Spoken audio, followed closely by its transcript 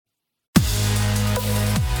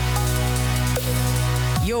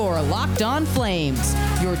are Locked On Flames,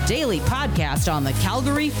 your daily podcast on the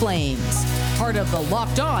Calgary Flames. Part of the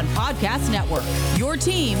Locked On Podcast Network, your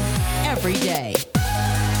team every day.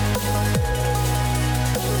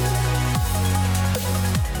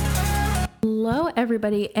 Hello,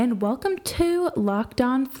 everybody, and welcome to Locked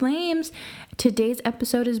On Flames. Today's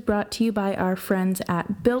episode is brought to you by our friends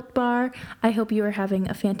at Built Bar. I hope you are having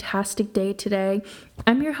a fantastic day today.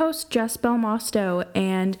 I'm your host, Jess Belmosto,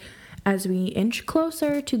 and as we inch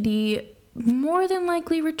closer to the more than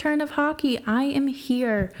likely return of hockey, I am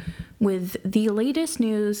here with the latest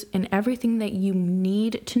news and everything that you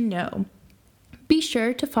need to know. Be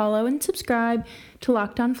sure to follow and subscribe to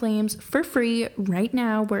Locked On Flames for free right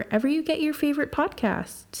now, wherever you get your favorite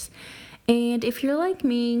podcasts. And if you're like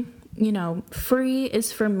me, free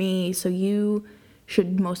is for me, so you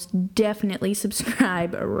should most definitely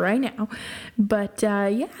subscribe right now. But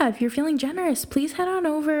if you're feeling generous, please head on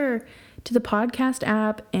over to the podcast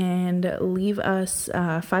app and leave us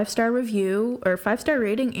a 5-star review or 5-star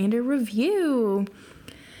rating and a review.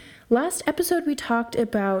 Last episode, we talked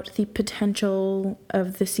about the potential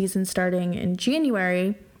of the season starting in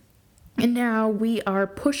January, and now we are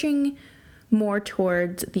pushing more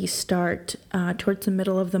towards the start, towards the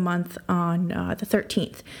middle of the month on the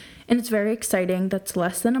 13th. And it's very exciting. That's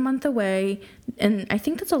less than a month away, and I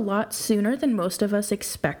think that's a lot sooner than most of us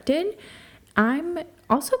expected. I'm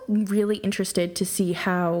also really interested to see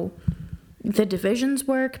how the divisions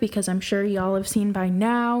work, because I'm sure y'all have seen by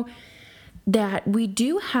now that we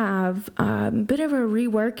do have a bit of a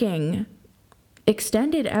reworking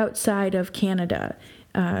extended outside of Canada.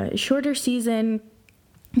 Shorter season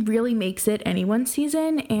really makes it anyone's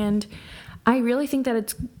season, and I really think that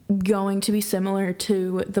it's going to be similar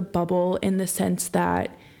to the bubble in the sense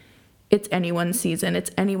that it's anyone's season, it's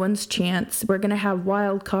anyone's chance. We're going to have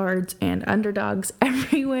wild cards and underdogs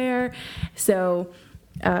everywhere. So,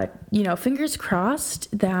 fingers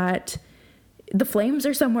crossed that the Flames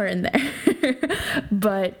are somewhere in there.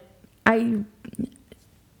 But I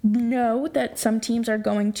know that some teams are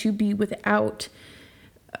going to be without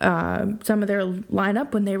some of their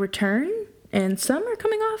lineup when they return, and some are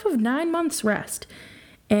coming off of 9 months rest.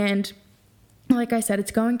 And like I said,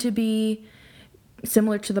 it's going to be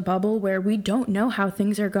similar to the bubble, where we don't know how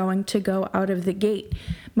things are going to go out of the gate.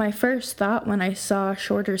 My first thought when I saw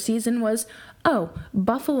shorter season was,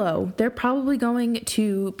 Buffalo, they're probably going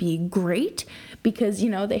to be great because,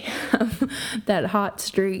 they have that hot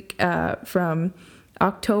streak from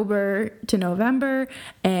October to November,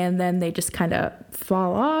 and then they just kind of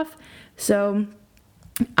fall off. So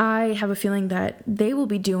I have a feeling that they will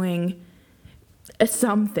be doing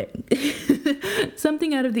something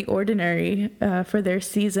out of the ordinary for their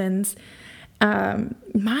seasons.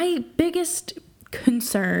 My biggest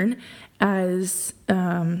concern as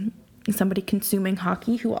somebody consuming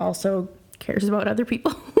hockey who also cares about other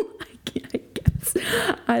people, I guess,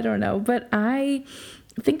 I don't know, but I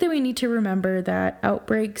think that we need to remember that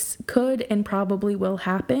outbreaks could and probably will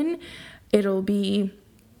happen. It'll be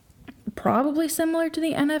probably similar to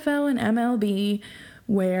the NFL and MLB,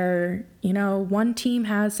 where, one team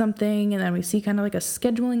has something and then we see kind of like a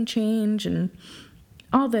scheduling change and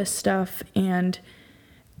all this stuff. And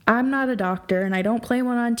I'm not a doctor and I don't play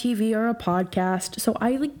one on TV or a podcast, so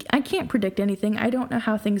I can't predict anything. I don't know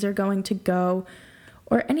how things are going to go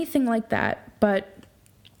or anything like that. But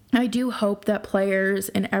I do hope that players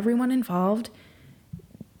and everyone involved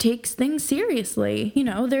takes things seriously.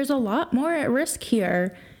 There's a lot more at risk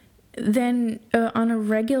here than on a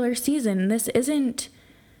regular season. This isn't,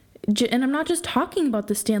 and I'm not just talking about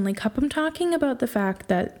the Stanley Cup, I'm talking about the fact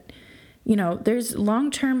that, there's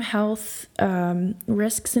long-term health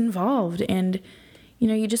risks involved, and,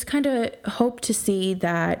 you just kind of hope to see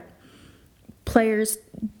that players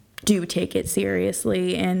do take it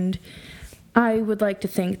seriously, and I would like to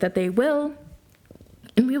think that they will,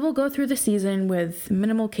 and we will go through the season with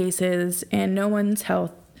minimal cases and no one's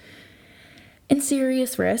health in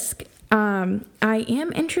serious risk. I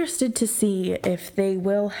am interested to see if they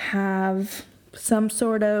will have some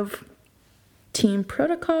sort of team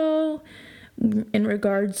protocol in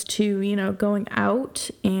regards to, going out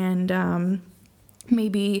and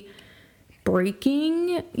maybe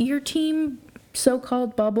breaking your team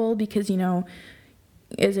so-called bubble, because,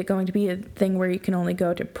 is it going to be a thing where you can only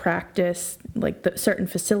go to practice, like the certain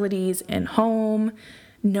facilities and home,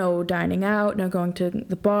 no dining out, no going to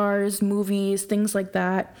the bars, movies, things like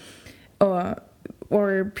that,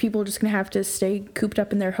 or people just gonna have to stay cooped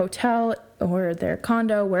up in their hotel or their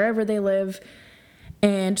condo, wherever they live,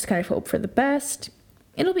 and just kind of hope for the best.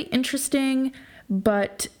 It'll be interesting,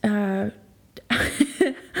 but I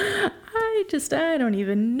don't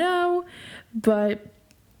even know. But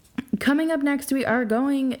Coming up next, we are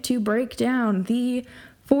going to break down the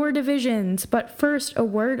 4 divisions. But first, a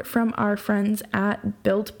word from our friends at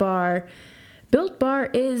Built Bar. Built Bar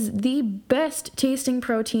is the best tasting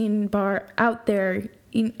protein bar out there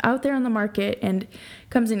on the market, and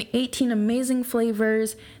comes in 18 amazing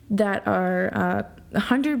flavors that are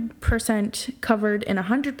 100% covered in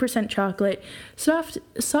 100% chocolate, soft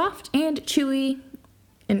and chewy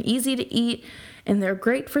and easy to eat. And they're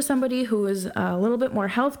great for somebody who is a little bit more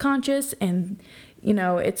health conscious, and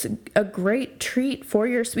it's a great treat for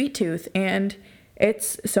your sweet tooth. And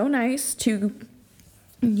it's so nice to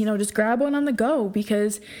just grab one on the go,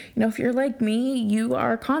 because if you're like me, you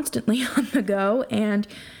are constantly on the go and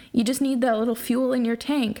you just need that little fuel in your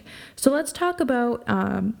tank. So let's talk about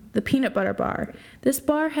the peanut butter bar. This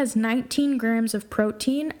bar has 19 grams of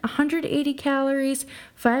protein, 180 calories,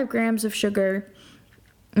 5 grams of sugar,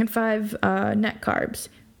 and 5 net carbs.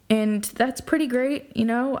 And that's pretty great.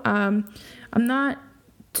 I'm not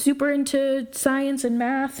super into science and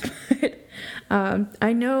math, but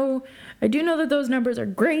I do know that those numbers are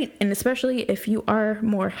great, and especially if you are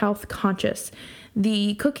more health conscious.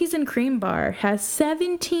 The cookies and cream bar has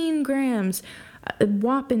 17 grams, a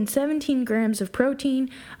whopping 17 grams of protein,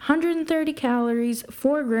 130 calories,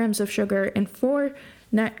 4 grams of sugar, and 4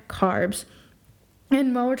 net carbs.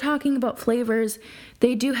 And while we're talking about flavors,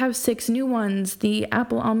 they do have 6 new ones: the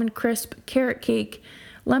apple almond crisp, carrot cake,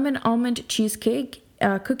 lemon almond cheesecake,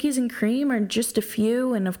 cookies and cream are just a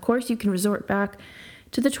few. And of course, you can resort back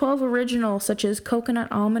to the 12 original, such as coconut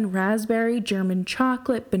almond raspberry, German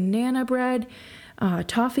chocolate, banana bread,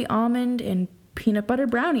 toffee almond, and peanut butter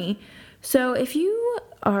brownie. So if you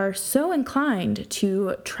are so inclined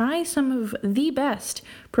to try some of the best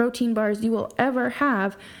protein bars you will ever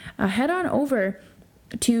have, head on over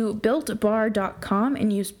to BuiltBar.com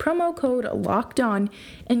and use promo code LOCKEDON,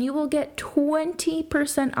 and you will get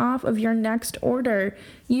 20% off of your next order.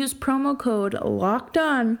 Use promo code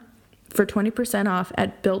LOCKEDON for 20% off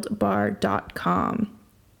at BuiltBar.com.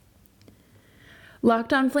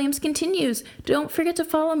 Locked On Flames continues. Don't forget to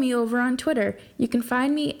follow me over on Twitter. You can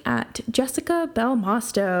find me at Jessica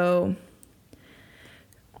Belmosto.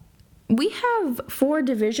 We have 4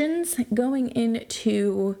 divisions going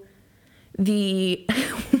into the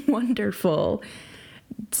wonderful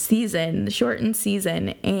season, the shortened season,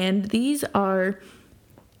 and these were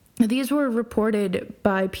reported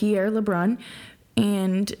by Pierre LeBrun.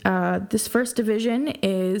 And this first division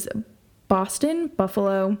is Boston,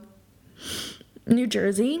 Buffalo, New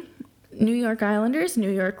Jersey, New York Islanders,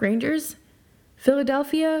 New York Rangers,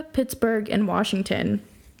 Philadelphia, Pittsburgh, and Washington.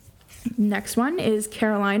 Next one is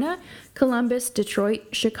Carolina, Columbus, Detroit,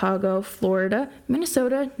 Chicago, Florida,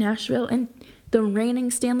 Minnesota, Nashville, and the reigning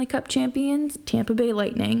Stanley Cup champions, Tampa Bay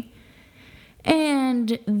Lightning.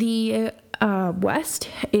 And the West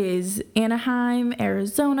is Anaheim,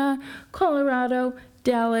 Arizona, Colorado,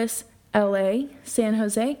 Dallas, LA, San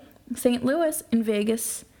Jose, St. Louis, and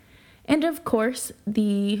Vegas. And of course,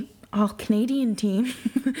 the all-Canadian team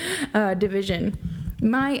division.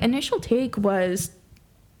 My initial take was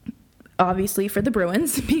obviously for the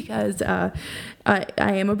Bruins, because I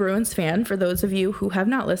am a Bruins fan, for those of you who have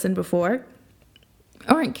not listened before,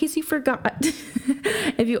 or in case you forgot,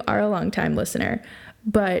 if you are a long-time listener.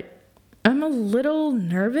 But I'm a little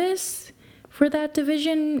nervous for that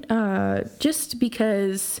division, just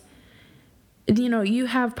because, you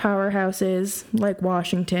have powerhouses like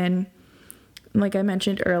Washington, like I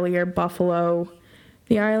mentioned earlier, Buffalo,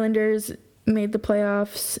 the Islanders made the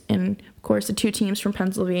playoffs, and of course the 2 teams from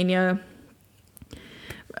Pennsylvania.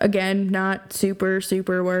 Again, not super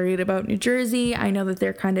worried about New Jersey. I know that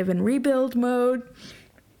they're kind of in rebuild mode,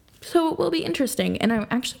 so it will be interesting. And I'm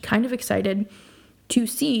actually kind of excited to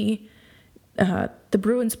see the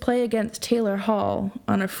Bruins play against Taylor Hall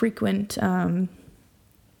on a frequent, on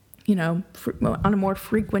a more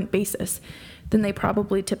frequent basis than they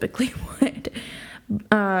probably typically would.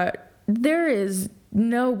 There is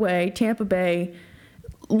no way Tampa Bay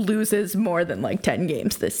loses more than 10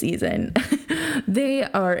 games this season. They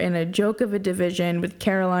are in a joke of a division with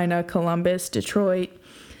Carolina, Columbus, Detroit,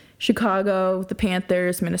 Chicago, the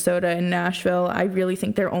Panthers, Minnesota, and Nashville. I really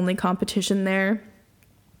think their only competition there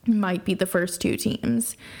might be the first 2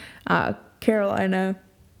 teams, Carolina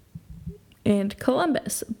and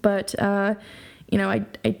Columbus. But, I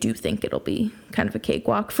do think it'll be kind of a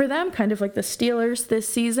cakewalk for them, kind of like the Steelers this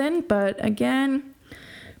season. But again,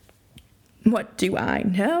 what do I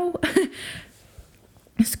know?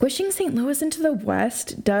 Squishing St. Louis into the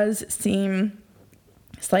West does seem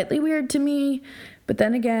slightly weird to me, but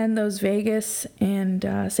then again, those Vegas and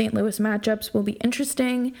St. Louis matchups will be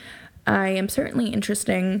interesting. I am certainly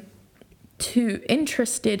interested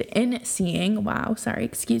interested in seeing,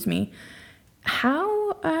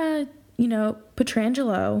 how,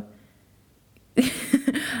 Pietrangelo,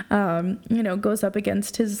 goes up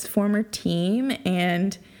against his former team.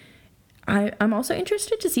 And I'm also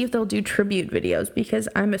interested to see if they'll do tribute videos, because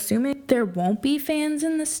I'm assuming there won't be fans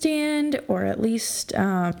in the stand, or at least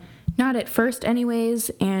not at first anyways.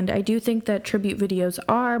 And I do think that tribute videos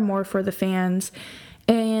are more for the fans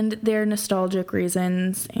and their nostalgic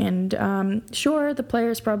reasons. And sure, the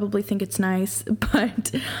players probably think it's nice,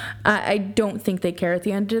 but I don't think they care at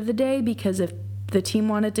the end of the day, because if the team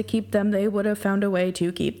wanted to keep them, they would have found a way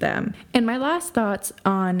to keep them. And my last thoughts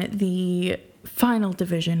on the final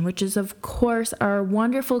division, which is of course our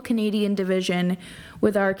wonderful Canadian division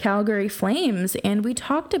with our Calgary Flames. And we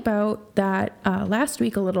talked about that last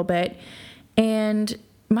week a little bit. And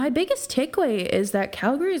my biggest takeaway is that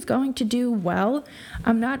Calgary is going to do well.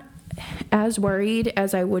 I'm not as worried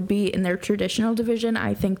as I would be in their traditional division.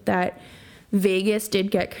 I think that Vegas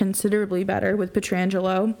did get considerably better with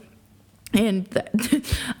Pietrangelo, and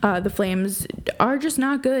the Flames are just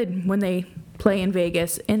not good when they play in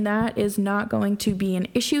Vegas, and that is not going to be an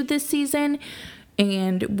issue this season.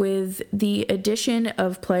 And with the addition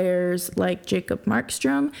of players like Jacob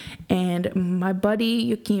Markstrom and my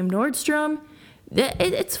buddy Joakim Nordstrom,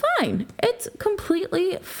 it's fine. It's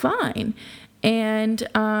completely fine. And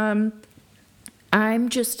I'm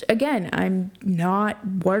not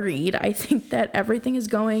worried. I think that everything is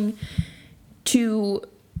going to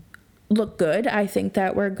look good. I think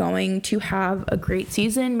that we're going to have a great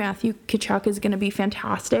season. Matthew Tkachuk is going to be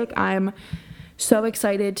fantastic. I'm so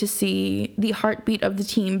excited to see the heartbeat of the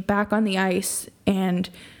team back on the ice and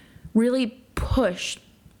really push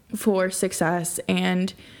for success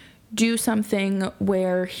and do something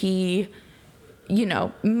where he,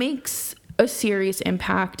 makes a serious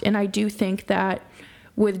impact. And I do think that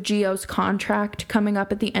with Gio's contract coming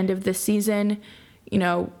up at the end of this season,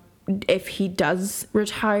 if he does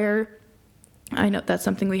retire, I know that's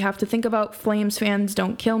something we have to think about. Flames fans,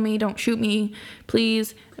 don't kill me, don't shoot me,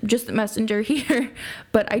 please. I'm just the messenger here.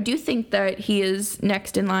 But I do think that he is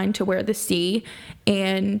next in line to wear the C,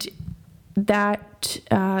 and that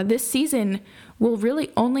this season will really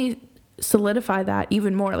only solidify that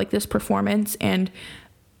even more, like this performance. And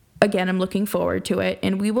again, I'm looking forward to it.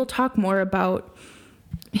 And we will talk more about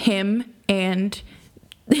him and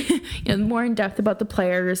more in depth about the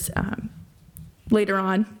players later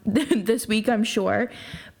on this week, I'm sure.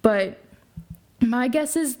 But my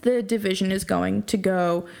guess is the division is going to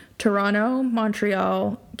go Toronto,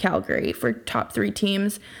 Montreal, Calgary for top 3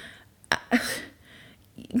 teams.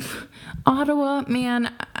 Ottawa,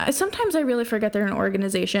 man, sometimes I really forget they're an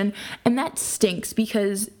organization, and that stinks,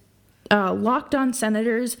 because Locked On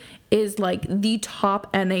Senators is like the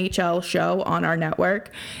top NHL show on our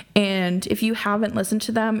network. And if you haven't listened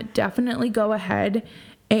to them, definitely go ahead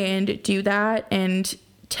and do that and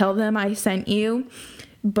tell them I sent you.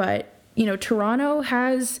 But, Toronto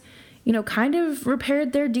has, kind of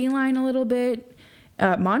repaired their D-line a little bit.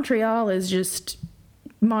 Montreal is just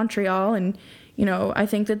Montreal. And, I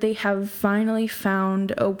think that they have finally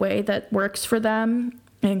found a way that works for them.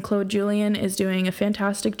 And Claude Julien is doing a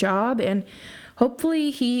fantastic job. And hopefully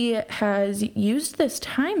he has used this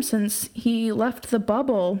time since he left the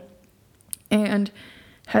bubble and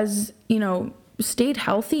has, stayed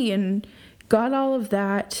healthy and got all of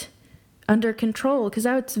that under control, because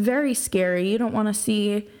that's very scary. You don't want to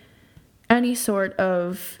see any sort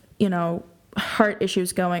of, heart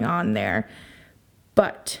issues going on there.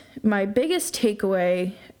 But my biggest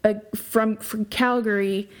takeaway from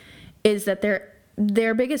Calgary is that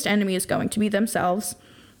their biggest enemy is going to be themselves.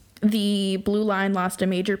 The blue line lost a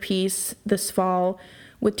major piece this fall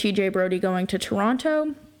with TJ Brody going to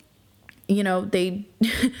Toronto. They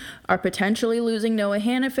are potentially losing Noah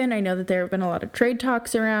Hannafin. I know that there have been a lot of trade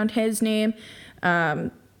talks around his name.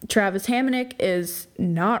 Travis Hamonic is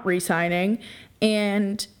not re-signing.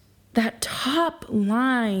 And that top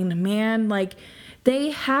line, man,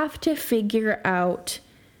 they have to figure out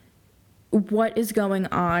what is going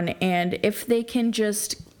on. And if they can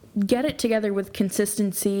just get it together with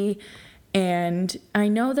consistency, and I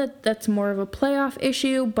know that that's more of a playoff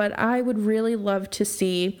issue, but I would really love to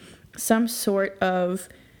see some sort of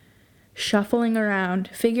shuffling around,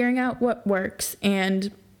 figuring out what works.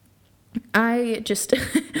 And I just,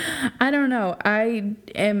 I don't know. I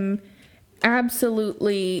am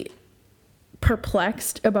absolutely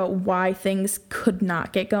perplexed about why things could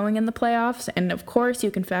not get going in the playoffs. And of course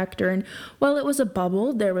you can factor in, well, it was a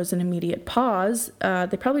bubble. There was an immediate pause.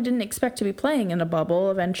 They probably didn't expect to be playing in a bubble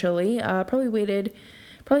eventually.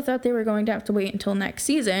 Probably thought they were going to have to wait until next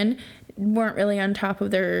season. weren't really on top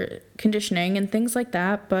of their conditioning and things like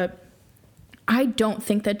that. But I don't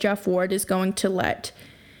think that Jeff Ward is going to let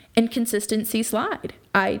inconsistency slide.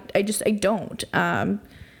 I don't.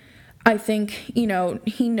 I think,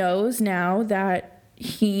 he knows now that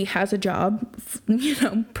he has a job,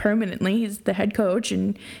 permanently. He's the head coach,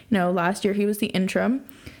 and, last year he was the interim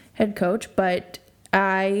head coach, but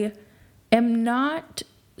I am not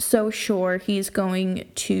so sure he's going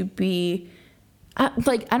to be, I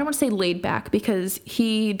don't want to say laid back, because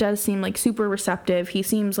he does seem like super receptive. He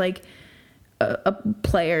seems like a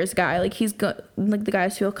player's guy. Like, he's got, like, the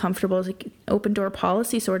guys feel comfortable. It's like open door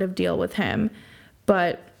policy sort of deal with him.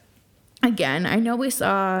 But again, I know we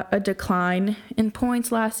saw a decline in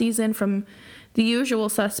points last season from the usual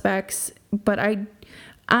suspects, but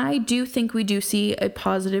I do think we do see a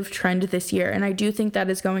positive trend this year, and I do think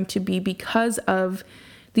that is going to be because of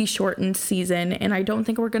the shortened season, and I don't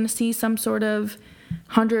think we're going to see some sort of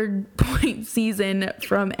 100-point season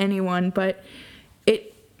from anyone, but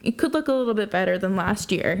it could look a little bit better than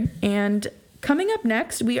last year. And coming up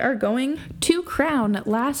next, we are going to crown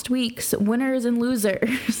last week's winners and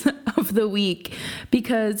losers of the week,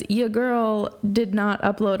 because your girl did not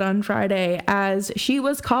upload on Friday as she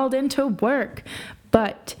was called into work.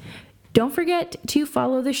 But don't forget to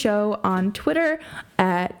follow the show on Twitter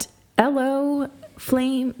at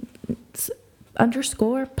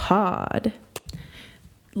LOFlames_pod.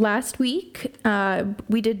 Last week,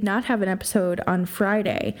 we did not have an episode on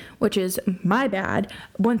Friday, which is my bad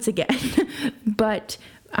once again, but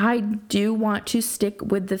I do want to stick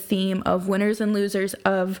with the theme of winners and losers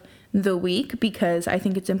of the week, because I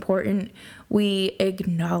think it's important we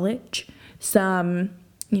acknowledge some,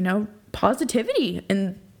 positivity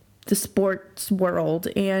in the sports world,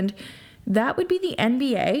 and that would be the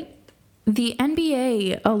NBA. The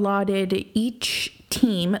NBA allotted each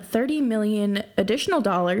team $30 million additional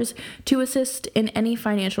dollars to assist in any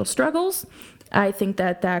financial struggles. I think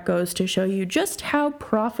that goes to show you just how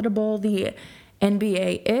profitable the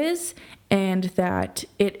NBA is, and that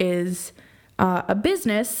it is a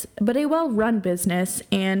business, but a well-run business,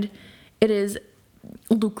 and it is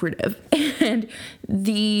lucrative. And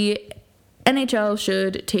the NHL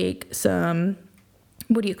should take some,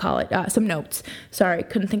 some notes. Sorry,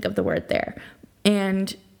 couldn't think of the word there.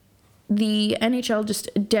 And the NHL just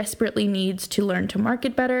desperately needs to learn to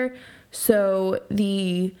market better, so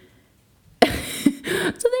they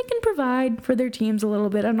can provide for their teams a little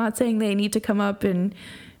bit. I'm not saying they need to come up and,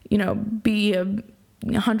 be a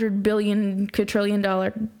 $100 billion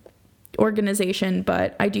quadrillion organization,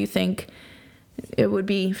 but I do think it would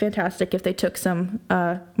be fantastic if they took some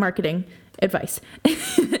marketing advice.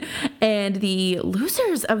 And the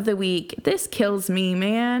losers of the week, this kills me,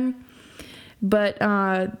 man. But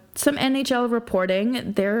some NHL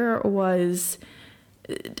reporting, there was,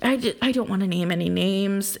 I don't want to name any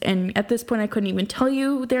names, and at this point I couldn't even tell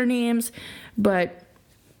you their names, but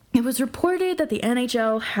it was reported that the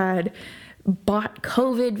NHL had bought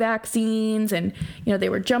COVID vaccines, and, they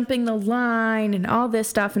were jumping the line and all this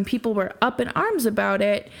stuff, and people were up in arms about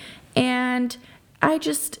it, and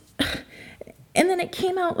and then it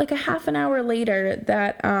came out like a half an hour later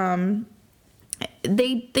that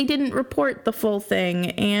they didn't report the full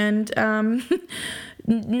thing, and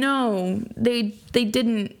no, they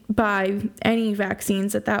didn't buy any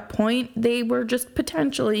vaccines at that point. They were just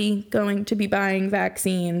potentially going to be buying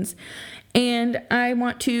vaccines. And I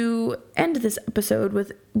want to end this episode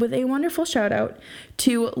with a wonderful shout out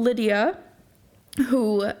to Lydia,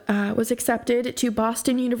 who was accepted to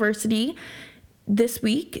Boston University this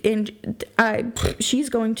week, and she's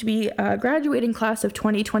going to be a graduating class of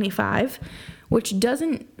 2025, which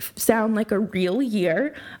doesn't sound like a real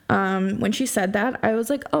year. When she said that, I was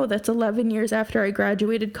like, oh, that's 11 years after I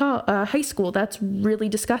graduated high school. That's really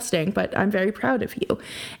disgusting, but I'm very proud of you.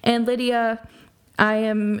 And Lydia, I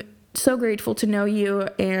am so grateful to know you,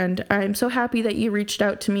 and I'm so happy that you reached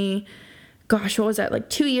out to me. Gosh, what was that, like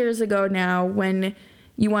 2 years ago now, when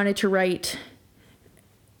you wanted to write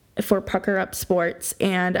for Pucker Up Sports,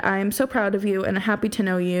 and I'm so proud of you and happy to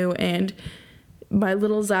know you, and my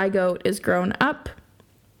little zygote is grown up.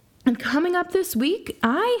 And coming up this week,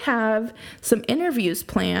 I have some interviews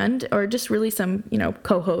planned, or just really some,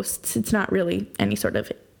 co-hosts. It's not really any sort of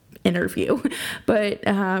interview, but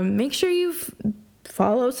make sure you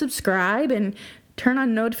follow, subscribe, and turn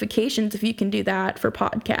on notifications if you can do that for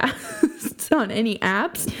podcasts on any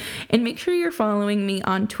apps. And make sure you're following me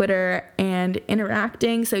on Twitter and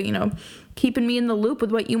interacting, so, keeping me in the loop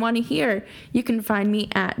with what you want to hear. You can find me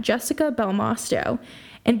at Jessica Belmosto.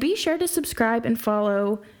 And be sure to subscribe and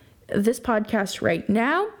follow this podcast right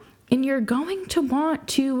now. And you're going to want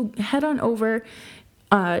to head on over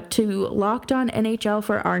to Locked On NHL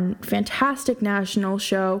for our fantastic national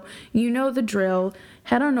show. You know the drill.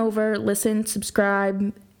 Head on over, listen,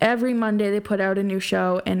 subscribe. Every Monday they put out a new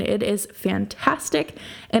show, and it is fantastic.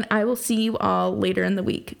 And I will see you all later in the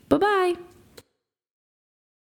week. Bye-bye.